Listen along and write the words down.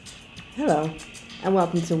Hello, and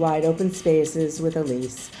welcome to Wide Open Spaces with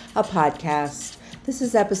Elise, a podcast. This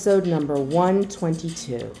is episode number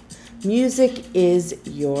 122. Music is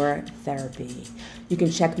your therapy. You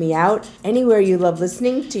can check me out anywhere you love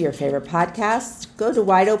listening to your favorite podcasts. Go to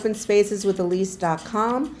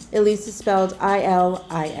wideopenspaceswithelise.com. Elise is spelled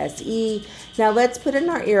I-L-I-S-E. Now let's put in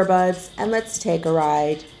our earbuds and let's take a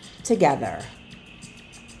ride together.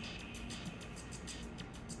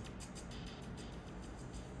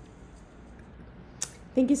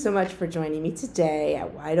 Thank you so much for joining me today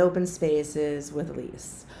at Wide Open Spaces with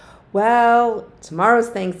Elise. Well, tomorrow's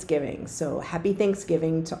Thanksgiving, so happy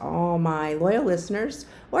Thanksgiving to all my loyal listeners,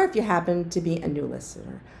 or if you happen to be a new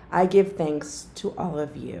listener, I give thanks to all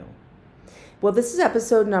of you. Well, this is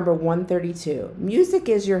episode number 132. Music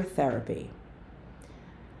is your therapy.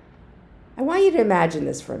 I want you to imagine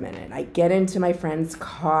this for a minute. I get into my friend's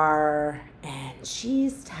car, and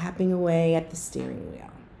she's tapping away at the steering wheel.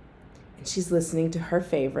 She's listening to her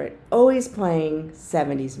favorite, always playing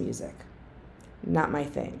 70s music. Not my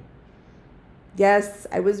thing. Yes,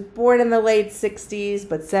 I was born in the late 60s,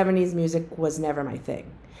 but 70s music was never my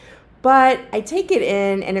thing. But I take it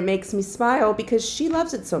in and it makes me smile because she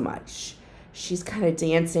loves it so much. She's kind of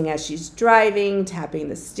dancing as she's driving, tapping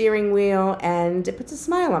the steering wheel, and it puts a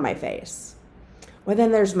smile on my face. Well,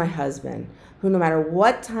 then there's my husband, who no matter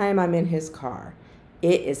what time I'm in his car,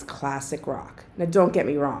 it is classic rock. Now, don't get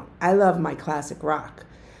me wrong. I love my classic rock.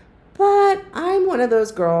 But I'm one of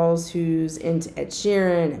those girls who's into Ed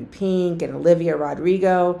Sheeran and Pink and Olivia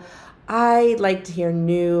Rodrigo. I like to hear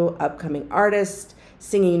new upcoming artists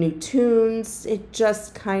singing new tunes. It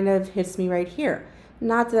just kind of hits me right here.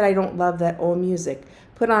 Not that I don't love that old music.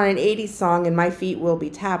 Put on an 80s song and my feet will be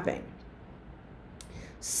tapping.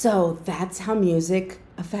 So that's how music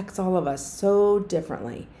affects all of us so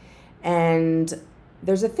differently. And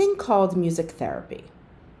there's a thing called music therapy.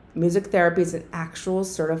 Music therapy is an actual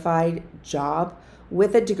certified job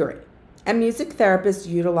with a degree. And music therapists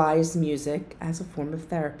utilize music as a form of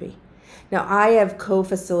therapy. Now, I have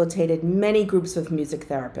co-facilitated many groups of music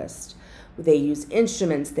therapists. They use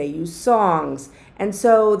instruments, they use songs. And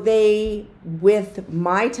so with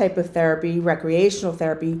my type of therapy, recreational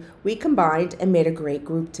therapy, we combined and made a great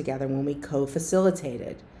group together when we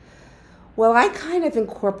co-facilitated. Well, I kind of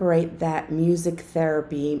incorporate that music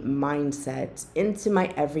therapy mindset into my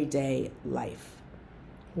everyday life.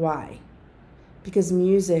 Why? Because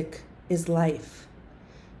music is life.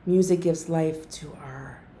 Music gives life to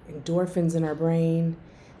our endorphins in our brain,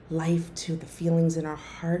 life to the feelings in our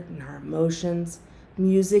heart and our emotions.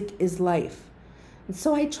 Music is life. And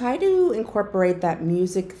so I try to incorporate that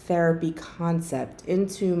music therapy concept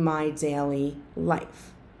into my daily life.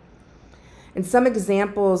 And some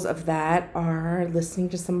examples of that are listening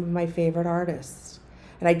to some of my favorite artists.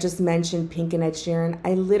 And I just mentioned Pink and Ed Sheeran.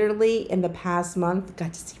 I literally, in the past month,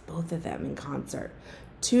 got to see both of them in concert.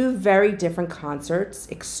 Two very different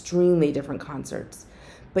concerts, extremely different concerts,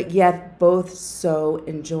 but yet both so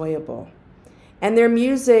enjoyable. And their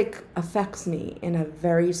music affects me in a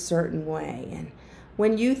very certain way. And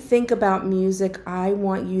when you think about music, I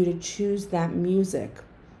want you to choose that music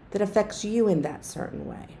that affects you in that certain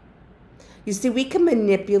way. You see, we can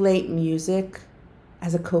manipulate music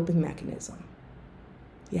as a coping mechanism.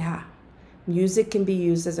 Yeah, music can be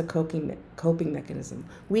used as a coping mechanism.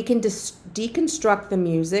 We can deconstruct the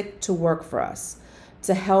music to work for us,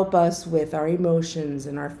 to help us with our emotions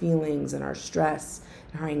and our feelings and our stress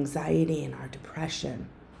and our anxiety and our depression.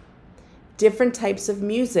 Different types of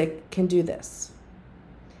music can do this.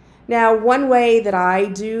 Now, one way that I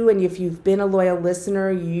do, and if you've been a loyal listener,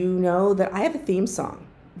 you know that I have a theme song.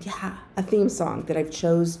 Yeah, a theme song that I've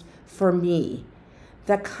chose for me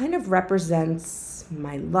that kind of represents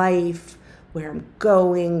my life, where I'm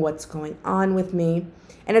going, what's going on with me.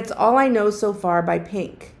 And it's All I Know So Far by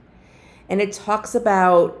Pink. And it talks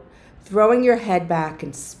about throwing your head back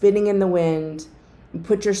and spinning in the wind and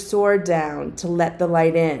put your sword down to let the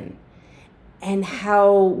light in. And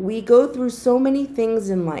how we go through so many things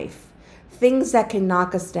in life, things that can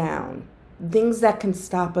knock us down, things that can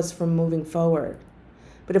stop us from moving forward.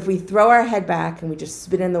 But if we throw our head back and we just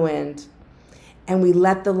spin in the wind and we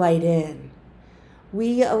let the light in,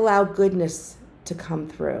 we allow goodness to come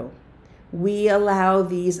through. We allow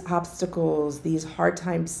these obstacles, these hard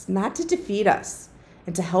times, not to defeat us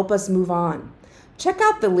and to help us move on. Check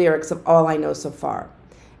out the lyrics of All I Know So Far,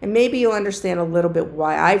 and maybe you'll understand a little bit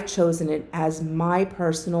why I've chosen it as my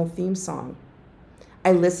personal theme song.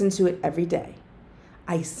 I listen to it every day.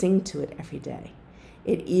 I sing to it every day.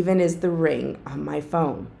 It even is the ring on my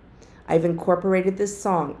phone. I've incorporated this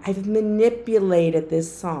song. I've manipulated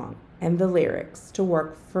this song and the lyrics to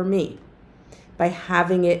work for me by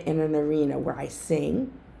having it in an arena where I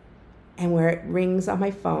sing and where it rings on my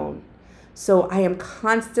phone. So I am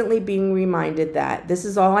constantly being reminded that this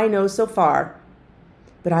is all I know so far,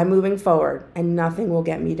 but I'm moving forward and nothing will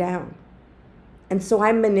get me down. And so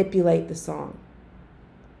I manipulate the song.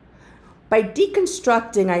 By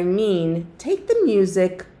deconstructing, I mean take the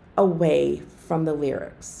music away from the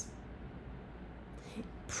lyrics.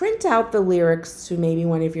 Print out the lyrics to maybe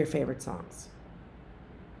one of your favorite songs.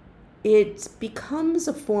 It becomes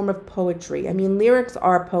a form of poetry. I mean, lyrics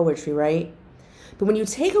are poetry, right? But when you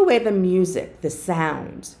take away the music, the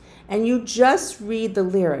sound, and you just read the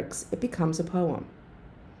lyrics, it becomes a poem.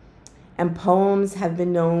 And poems have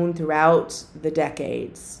been known throughout the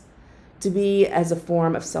decades to be as a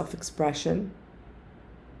form of self-expression,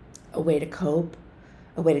 a way to cope,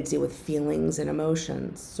 a way to deal with feelings and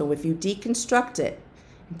emotions. So if you deconstruct it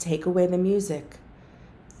and take away the music,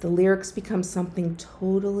 the lyrics become something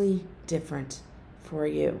totally different for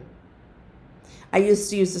you. I used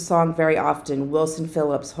to use the song very often, Wilson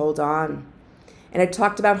Phillips, Hold On. And it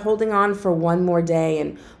talked about holding on for one more day.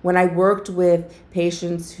 And when I worked with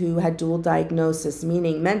patients who had dual diagnosis,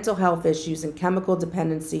 meaning mental health issues and chemical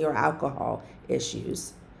dependency or alcohol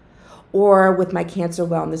issues, or with my cancer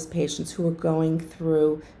wellness patients who were going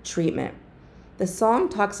through treatment, the song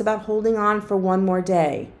talks about holding on for one more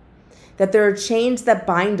day, that there are chains that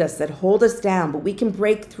bind us, that hold us down, but we can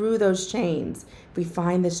break through those chains if we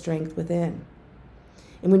find the strength within.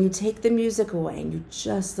 And when you take the music away and you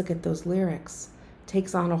just look at those lyrics, it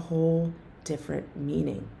takes on a whole different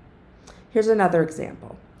meaning. Here's another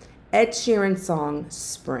example. Ed Sheeran's song,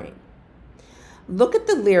 Spring. Look at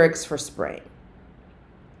the lyrics for Spring.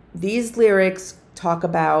 These lyrics talk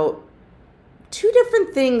about two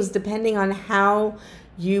different things depending on how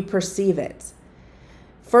you perceive it.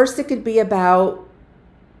 First, it could be about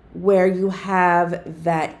where you have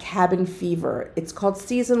that cabin fever. It's called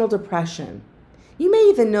seasonal depression. You may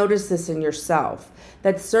even notice this in yourself,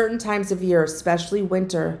 that certain times of year, especially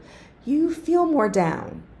winter, you feel more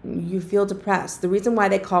down. You feel depressed. The reason why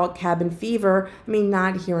they call it cabin fever, I mean,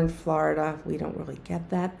 not here in Florida. We don't really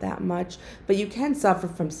get that much. But you can suffer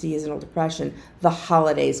from seasonal depression. The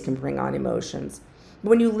holidays can bring on emotions.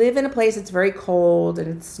 When you live in a place that's very cold and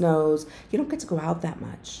it snows, you don't get to go out that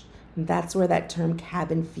much. And that's where that term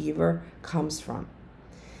cabin fever comes from.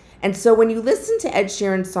 And so when you listen to Ed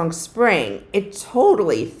Sheeran's song Spring, it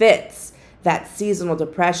totally fits that seasonal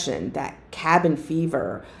depression, that cabin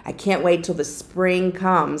fever. I can't wait till the spring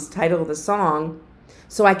comes, title of the song,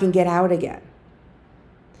 so I can get out again.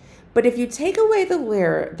 But if you take away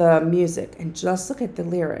the music and just look at the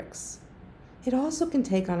lyrics, it also can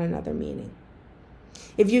take on another meaning.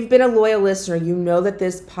 If you've been a loyal listener, you know that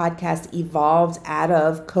this podcast evolved out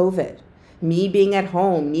of COVID. Me being at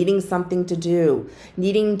home, needing something to do,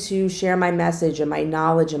 needing to share my message and my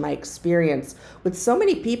knowledge and my experience with so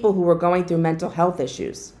many people who were going through mental health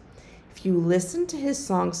issues. If you listen to his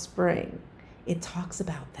song Spring, it talks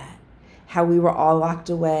about that. How we were all locked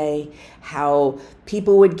away, how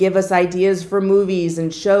people would give us ideas for movies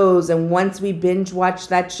and shows, and once we binge watched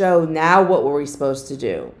that show, now what were we supposed to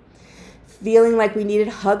do? Feeling like we needed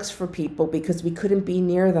hugs for people because we couldn't be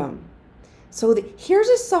near them. So here's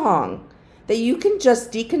a song that you can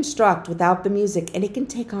just deconstruct without the music, and it can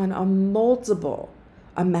take on a multiple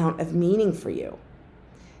amount of meaning for you.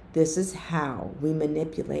 This is how we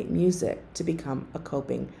manipulate music to become a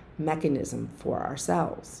coping mechanism for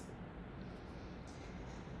ourselves.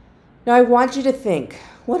 Now, I want you to think,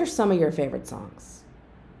 what are some of your favorite songs?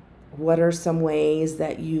 What are some ways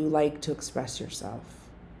that you like to express yourself?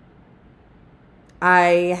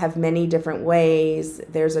 I have many different ways.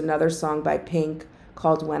 There's another song by Pink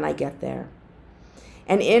called When I Get There.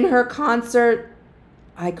 And in her concert,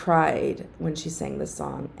 I cried when she sang this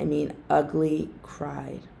song. I mean, ugly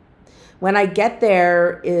cried. When I Get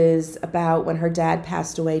There is about when her dad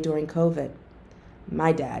passed away during COVID.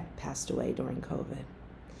 My dad passed away during COVID.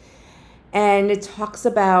 And it talks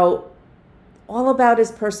about all about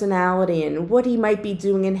his personality and what he might be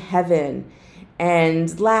doing in heaven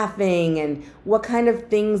and laughing and what kind of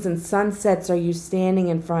things and sunsets are you standing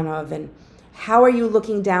in front of and how are you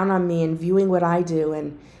looking down on me and viewing what I do?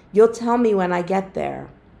 And you'll tell me when I get there.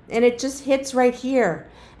 And it just hits right here.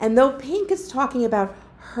 And though Pink is talking about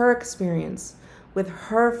her experience with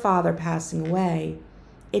her father passing away,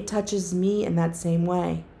 it touches me in that same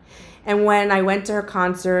way. And when I went to her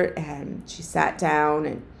concert and she sat down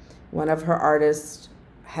and one of her artists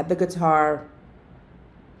had the guitar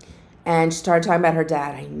and she started talking about her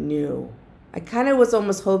dad, I knew. I kind of was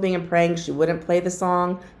almost hoping and praying she wouldn't play the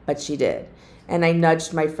song, but she did. And I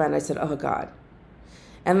nudged my friend. I said, oh, God.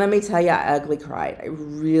 And let me tell you, I ugly cried. I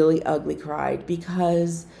really ugly cried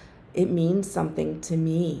because it means something to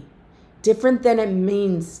me, different than it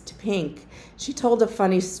means to Pink. She told a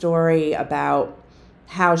funny story about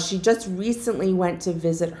how she just recently went to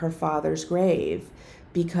visit her father's grave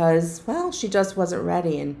because, well, she just wasn't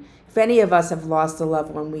ready. And if any of us have lost a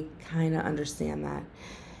loved one, we kind of understand that.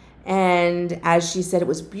 And as she said, it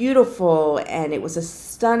was beautiful and it was a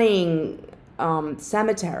stunning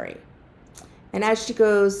cemetery. And as she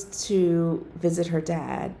goes to visit her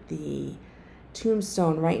dad, the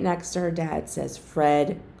tombstone right next to her dad says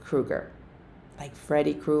Fred Krueger, like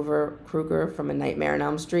Freddy Krueger from A Nightmare on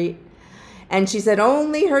Elm Street. And she said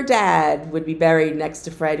only her dad would be buried next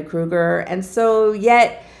to Fred Krueger. And so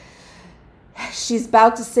yet she's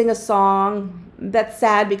about to sing a song that's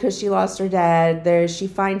sad because she lost her dad. She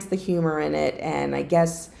finds the humor in it. And I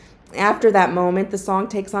guess after that moment, the song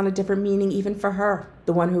takes on a different meaning even for her,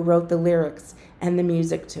 the one who wrote the lyrics and the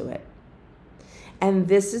music to it. And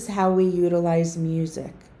this is how we utilize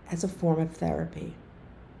music as a form of therapy.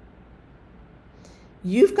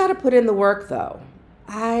 You've got to put in the work, though.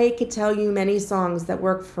 I could tell you many songs that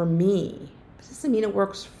work for me, but it doesn't mean it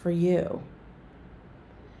works for you.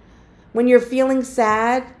 When you're feeling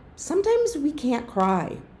sad, sometimes we can't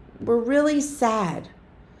cry. We're really sad,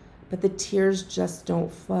 but the tears just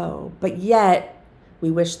don't flow. But yet,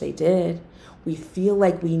 we wish they did. We feel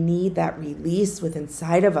like we need that release within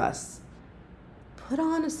inside of us. Put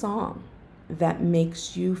on a song that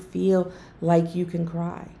makes you feel like you can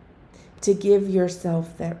cry, to give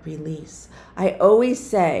yourself that release. I always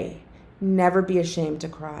say, never be ashamed to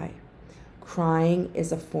cry. Crying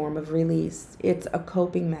is a form of release. It's a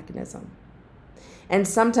coping mechanism. And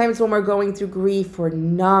sometimes when we're going through grief, we're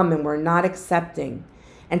numb and we're not accepting.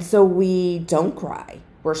 And so we don't cry.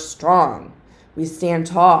 We're strong. We stand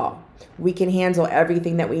tall. We can handle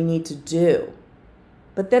everything that we need to do.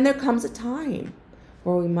 But then there comes a time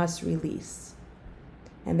where we must release.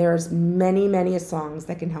 And there's many, many songs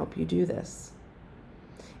that can help you do this.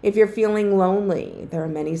 If you're feeling lonely, there are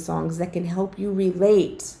many songs that can help you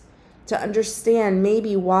relate, to understand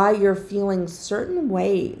maybe why you're feeling certain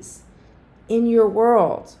ways in your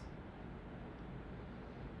world.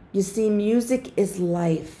 You see, music is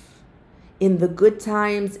life. In the good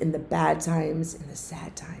times, in the bad times, in the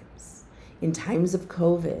sad times. In times of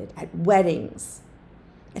COVID, at weddings,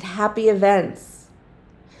 at happy events.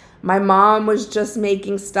 My mom was just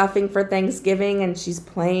making stuffing for Thanksgiving and she's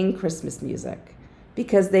playing Christmas music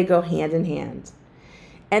because they go hand in hand.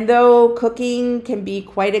 And though cooking can be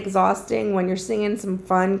quite exhausting when you're singing some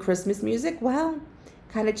fun Christmas music, well,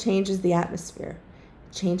 kind of changes the atmosphere,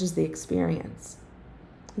 changes the experience.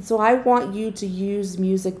 And so I want you to use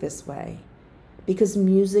music this way because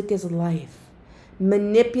music is life.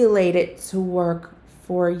 Manipulate it to work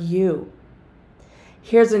for you.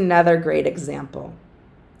 Here's another great example.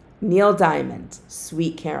 Neil Diamond,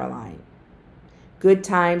 Sweet Caroline. Good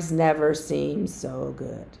times never seem so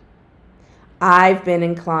good. I've been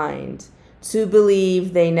inclined to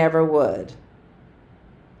believe they never would.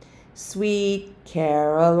 Sweet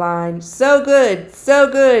Caroline, so good,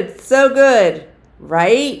 so good, so good,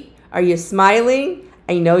 right? Are you smiling?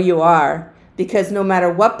 I know you are, because no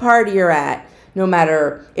matter what party you're at, no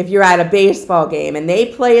matter if you're at a baseball game and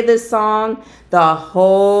they play this song, the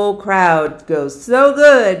whole crowd goes, so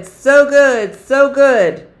good, so good, so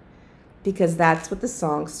good. Because that's what the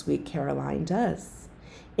song Sweet Caroline does.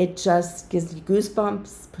 It just gives you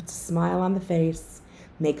goosebumps, puts a smile on the face,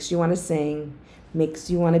 makes you want to sing, makes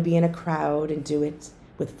you want to be in a crowd and do it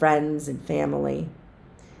with friends and family.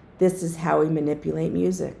 This is how we manipulate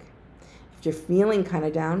music. If you're feeling kind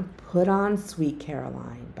of down, put on Sweet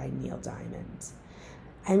Caroline by Neil Diamond.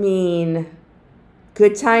 I mean,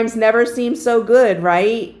 good times never seem so good,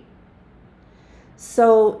 right?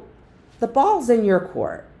 So the ball's in your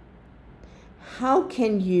court. How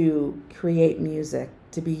can you create music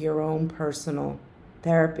to be your own personal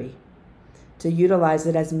therapy? To utilize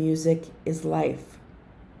it as music is life.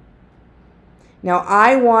 Now,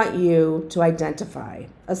 I want you to identify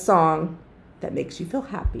a song that makes you feel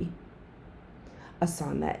happy, a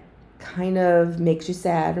song that kind of makes you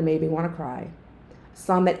sad or maybe want to cry, a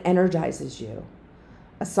song that energizes you,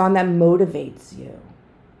 a song that motivates you,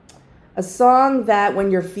 a song that when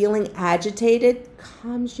you're feeling agitated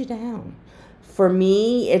calms you down. For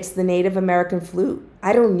me, it's the Native American flute.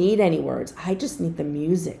 I don't need any words. I just need the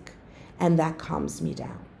music, and that calms me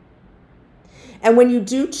down. And when you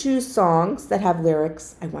do choose songs that have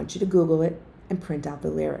lyrics, I want you to Google it and print out the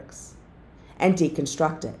lyrics and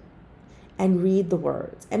deconstruct it and read the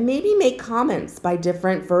words and maybe make comments by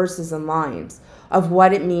different verses and lines of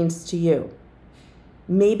what it means to you.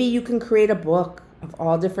 Maybe you can create a book of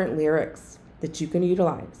all different lyrics that you can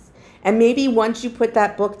utilize. And maybe once you put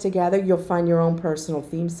that book together, you'll find your own personal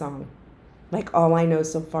theme song, like All I Know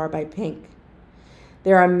So Far by Pink.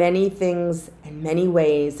 There are many things and many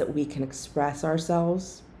ways that we can express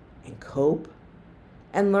ourselves and cope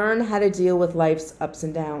and learn how to deal with life's ups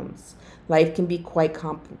and downs. Life can be quite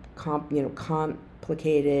complicated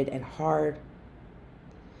and hard,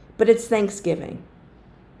 but it's Thanksgiving.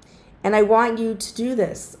 And I want you to do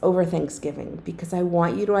this over Thanksgiving because I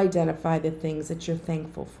want you to identify the things that you're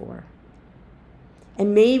thankful for.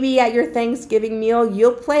 And maybe at your Thanksgiving meal,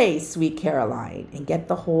 you'll play Sweet Caroline and get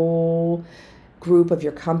the whole group of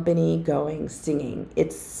your company going singing.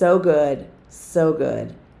 It's so good, so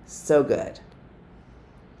good, so good.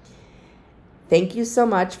 Thank you so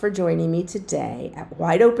much for joining me today at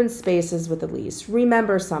Wide Open Spaces with Elise.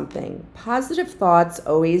 Remember something, positive thoughts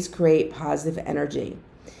always create positive energy.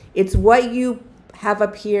 It's what you have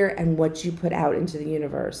up here and what you put out into the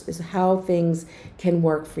universe is how things can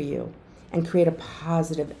work for you and create a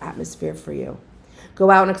positive atmosphere for you. Go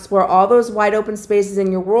out and explore all those wide open spaces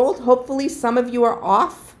in your world. Hopefully some of you are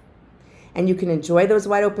off and you can enjoy those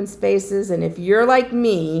wide open spaces. And if you're like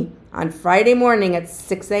me, on Friday morning at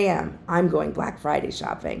 6 a.m., I'm going Black Friday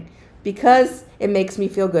shopping because it makes me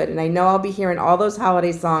feel good. And I know I'll be hearing all those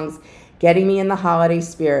holiday songs getting me in the holiday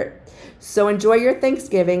spirit. So enjoy your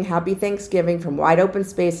Thanksgiving. Happy Thanksgiving from Wide Open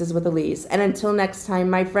Spaces with Elise. And until next time,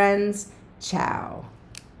 my friends, ciao.